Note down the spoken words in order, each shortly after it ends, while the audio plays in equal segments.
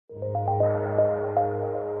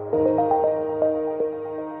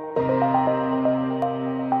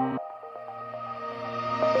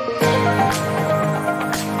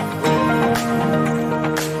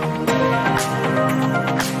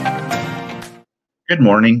Good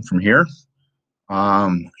morning from here.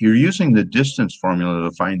 You're using the distance formula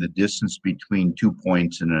to find the distance between 2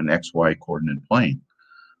 points in an XY coordinate plane.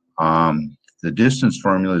 The distance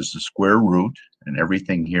formula is the square root, and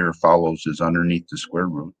everything here follows is underneath the square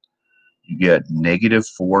root. You get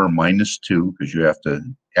 -4 minus 2 because you have to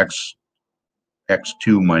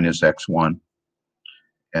x2 minus x1,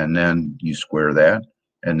 and then you square that,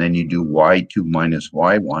 and then you do y2 minus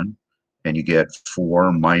y1, and you get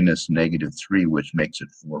 4 minus -3, which makes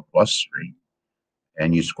it 4 plus 3.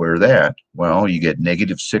 And you square that, well, you get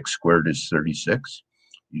 -6 squared is 36.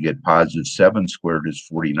 You get +7 squared is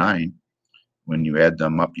 49. When you add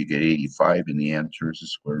them up, you get 85, and the answer is the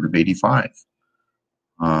square root of 85.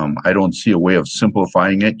 I don't see a way of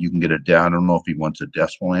simplifying it. You can get it down. I don't know if he wants a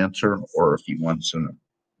decimal answer or if he wants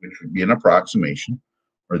which would be an approximation,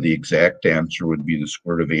 or the exact answer would be the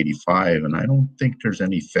square root of 85. And I don't think there's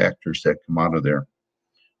any factors that come out of there.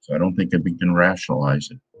 So I don't think that we can rationalize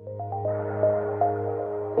it.